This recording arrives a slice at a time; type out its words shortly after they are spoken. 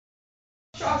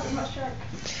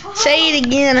Say it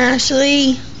again,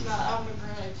 Ashley.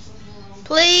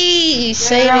 Please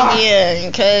say it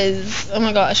again, cause oh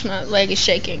my gosh, my leg is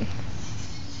shaking.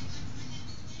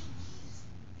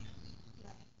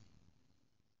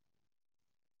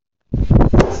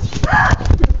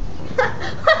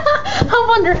 I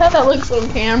wonder how that looks on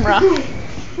camera.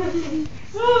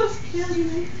 Oh, it's killing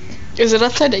me. Is it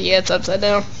upside down? Yeah, it's upside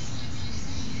down.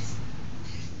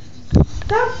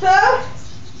 Stop, stop.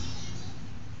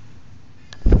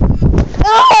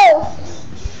 Oh!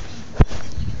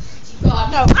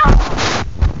 God, no.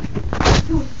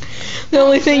 The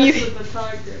only thing you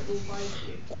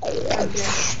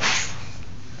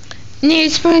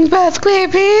need SpongeBob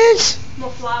SquarePants. I'm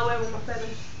gonna fly away with my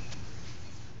feathers.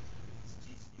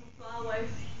 I'm gonna fly away.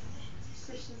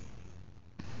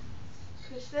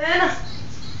 Kristen, I'm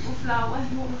gonna fly away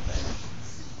with my feathers.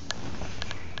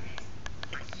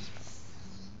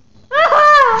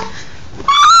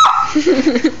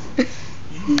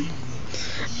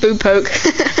 Boob poke.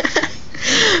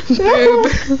 Boob.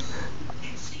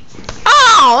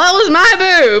 Oh, that was my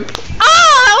boob.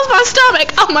 Oh, that was my stomach.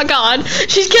 Oh my god,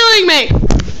 she's killing me.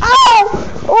 Oh,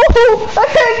 oh, I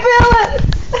can't feel it.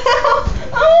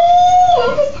 Oh,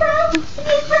 I'm gonna cry. I'm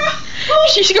gonna cry.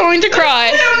 She's going to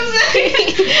cry.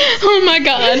 Oh my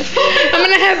god, I'm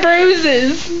gonna have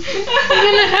bruises. I'm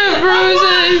gonna have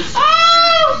bruises.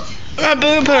 Oh! My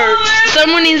boob hurts.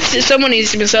 Someone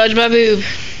needs to massage my boob.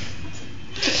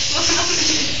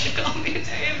 Call me an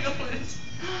ambulance.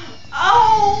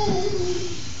 Oh!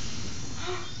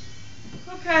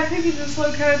 Okay, I think he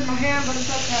dislocated my hand, but it's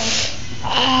okay.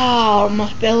 Oh,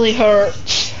 my belly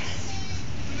hurts.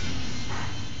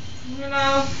 You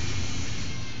know,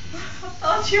 I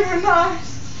thought you were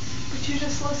nice, but you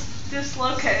just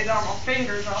dislocated all my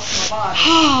fingers off my body.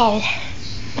 Oh,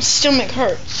 my stomach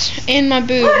hurts. And my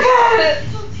boob. Look at it!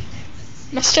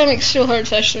 My stomach still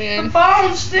hurts, actually. The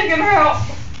bone's sticking out.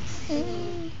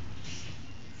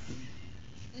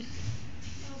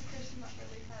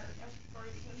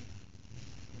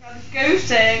 Got a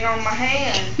goose egg on my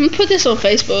hand. I'm gonna put this on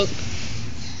Facebook.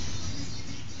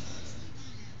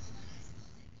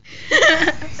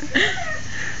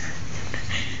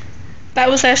 That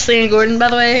was Ashley and Gordon, by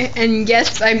the way, and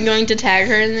yes, I'm going to tag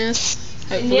her in this.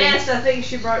 Hopefully. Yes, I think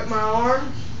she broke my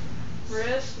arm,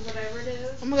 wrist, whatever it is.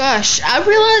 Oh my gosh, I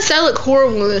realized I look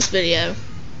horrible in this video.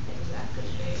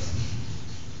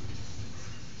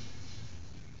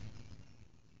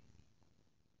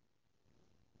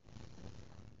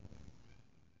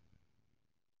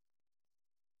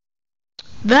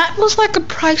 That was like a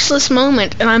priceless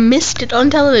moment, and I missed it on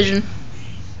television.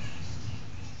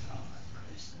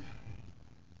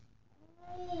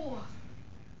 Oh,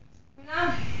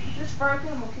 no, this broken,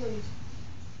 I'm gonna kill you.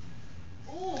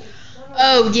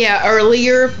 Oh yeah,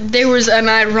 earlier there was an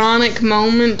ironic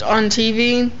moment on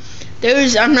TV.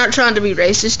 I'm not trying to be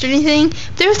racist or anything.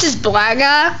 There was this black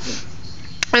guy,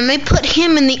 and they put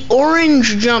him in the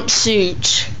orange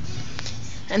jumpsuit.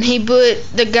 And he put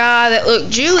the guy that looked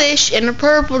Jewish in a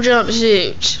purple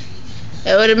jumpsuit.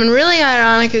 It would have been really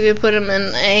ironic if they put him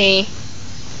in a...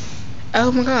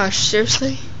 Oh my gosh,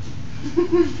 seriously?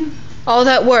 All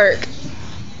that work.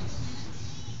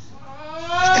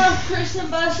 Oh, Kristen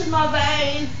busted my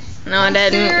vein. No, I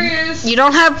didn't. Serious. You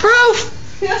don't have proof?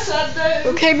 Yes, I do.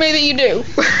 Okay, maybe you do.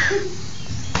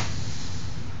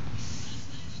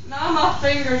 Now my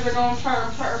fingers are gonna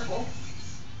turn purple.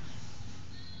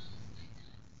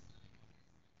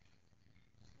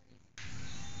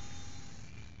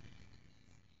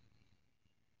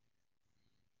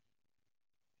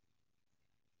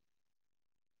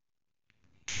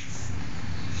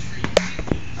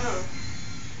 Oh,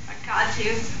 I got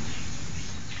you.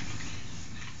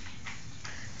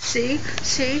 See?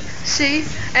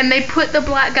 And they put the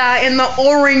black guy in the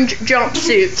orange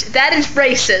jumpsuit. That is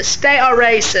racist. They are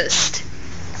racist.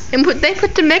 And they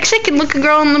put the Mexican looking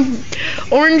girl in the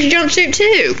orange jumpsuit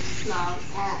too. No.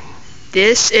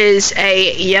 This is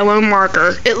a yellow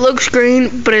marker. It looks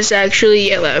green, but it's actually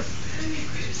yellow. It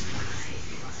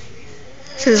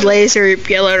says laser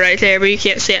yellow right there, but you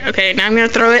can't see it. Okay, now I'm gonna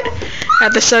throw it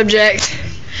at the subject.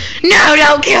 No,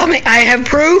 don't kill me. I have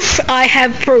proof. I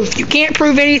have proof. You can't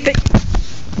prove anything.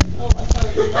 Oh, I thought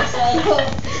it was upside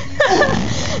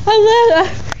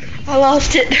I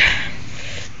lost it.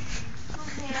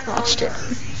 Lost it.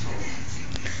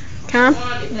 Can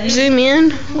I zoom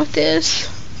in with this?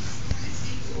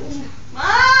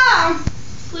 Mom!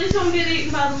 Please don't get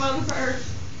eaten by the mother bird.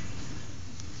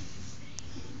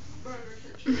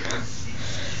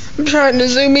 I'm trying to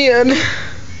zoom in.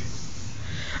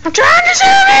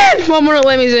 Mom won't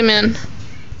let me zoom in.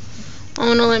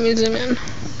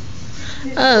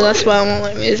 Oh, that's why I won't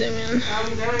let me zoom in.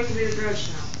 I'm going to be the brush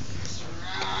now.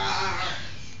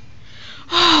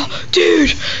 Oh,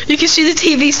 dude, you can see the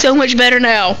TV so much better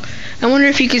now. I wonder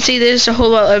if you can see this a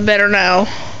whole lot better now.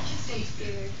 I'm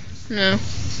scared. No.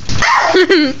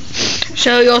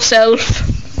 Show yourself.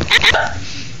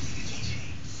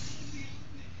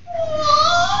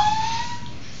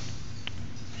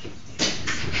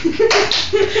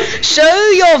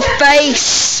 Show your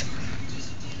face.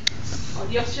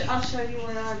 I'll show you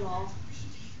one eyeball.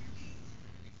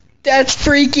 That's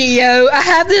freaky, yo. I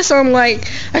have this on like.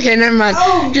 Okay, never mind.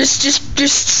 Oh.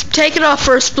 Just take it off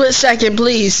for a split second,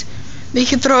 please. You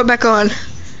can throw it back on.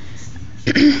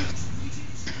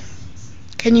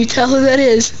 Can you tell who that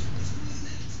is?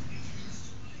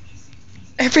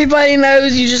 Everybody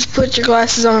knows you just put your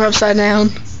glasses on upside down.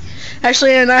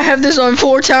 Actually, and I have this on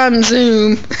 4 times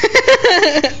Zoom.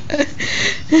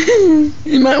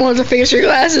 You might want to fix your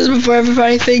glasses before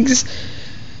everybody thinks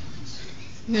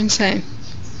you're insane.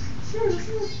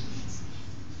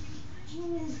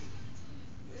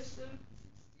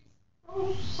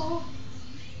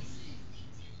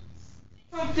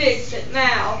 I'll fix it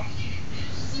now.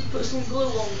 Put some glue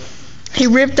on it. He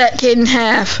ripped that kid in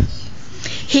half.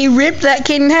 He ripped that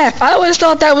kid in half. I always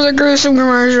thought that was a gruesome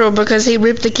commercial because he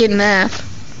ripped the kid in half.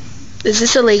 Is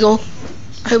this illegal?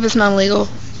 I hope it's not illegal.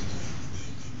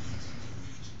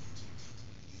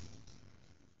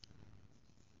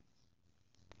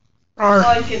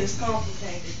 Like it is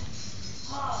complicated.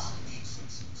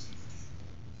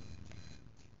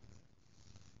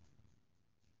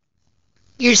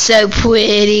 You're so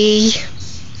pretty.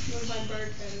 Where's my bird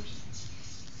feathers?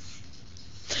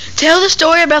 Tell the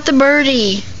story about the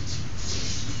birdie.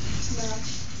 No.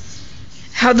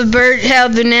 How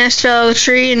the nest fell out of the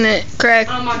tree and it cracked.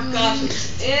 Oh my gosh,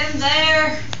 it's in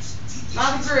there.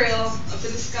 Not the grill, up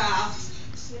in the sky.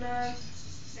 You know?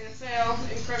 And it fell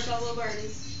and crushed all the little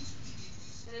birdies.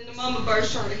 And then the mama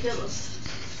bird's trying to kill us.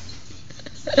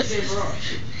 She did roar.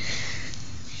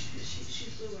 She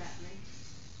flew at me.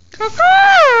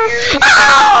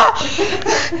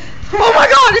 Oh my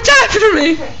god, it's after me!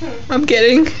 I'm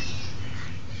kidding.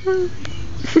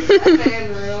 Fan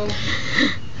room.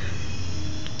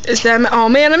 Is that? Oh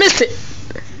man, I missed it.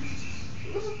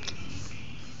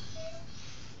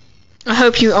 I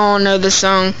hope you all know the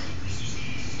song.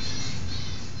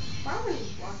 Why would you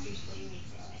watch this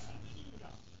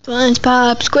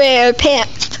SpongeBob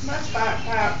SquarePants.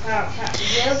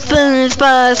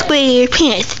 SpongeBob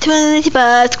SquarePants.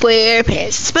 SpongeBob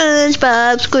SquarePants.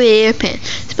 SpongeBob SquarePants.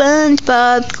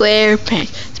 SpongeBob SquarePants.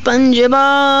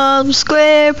 SpongeBob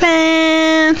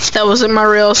SquarePants. That wasn't my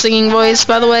real singing voice,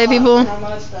 by the way, people.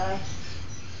 How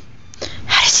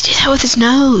does he do that with his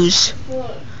nose?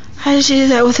 How does he do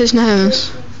that with his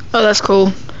nose? Oh, that's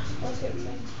cool.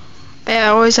 Yeah, I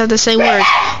always have the same word.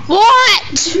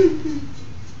 What?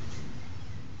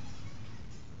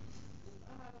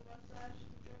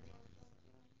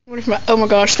 What if my? Oh my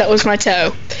gosh, that was my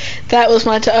toe. That was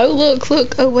my toe. Oh look.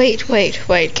 Oh wait.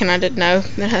 Can I did no?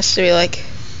 It has to be like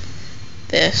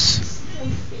this.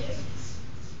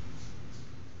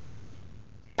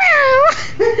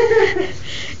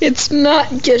 It's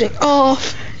not getting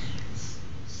off.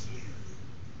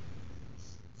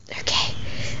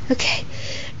 Okay.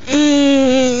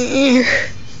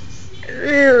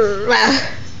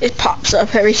 It pops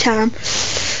up every time.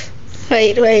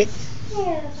 Wait.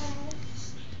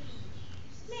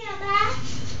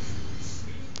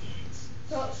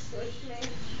 Don't squish me.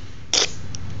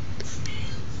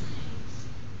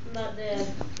 I'm not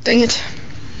dead. Dang it.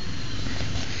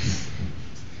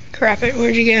 Crap it,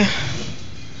 where'd you go?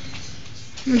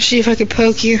 I'm gonna see if I can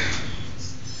poke you.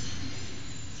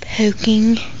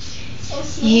 Poking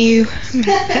you.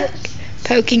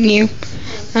 Poking you.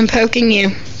 I'm poking you.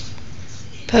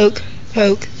 Poke.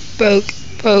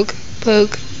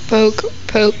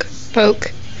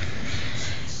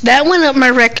 That went up my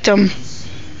rectum.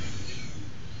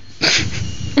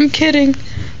 I'm kidding,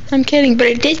 but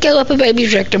it did go up a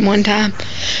baby's rectum one time.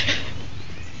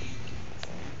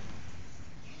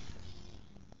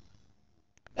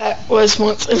 That was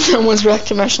once in someone's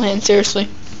rectum, actually, and seriously.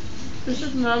 This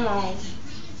is my mom.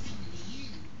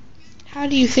 How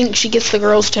do you think she gets the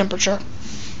girl's temperature?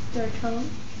 Their tongue.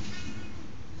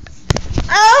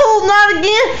 Oh, not again!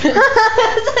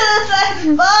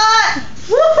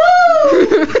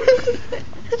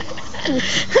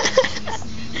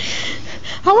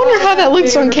 I wonder how that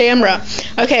looks on camera.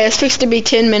 Okay, it's fixed to be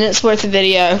 10 minutes worth of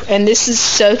video, and this is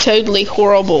so totally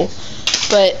horrible.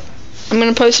 But I'm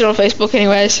gonna post it on Facebook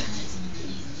anyways.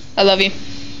 I love you.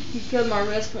 You killed my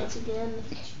wrist once again.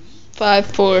 5,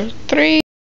 4, 3.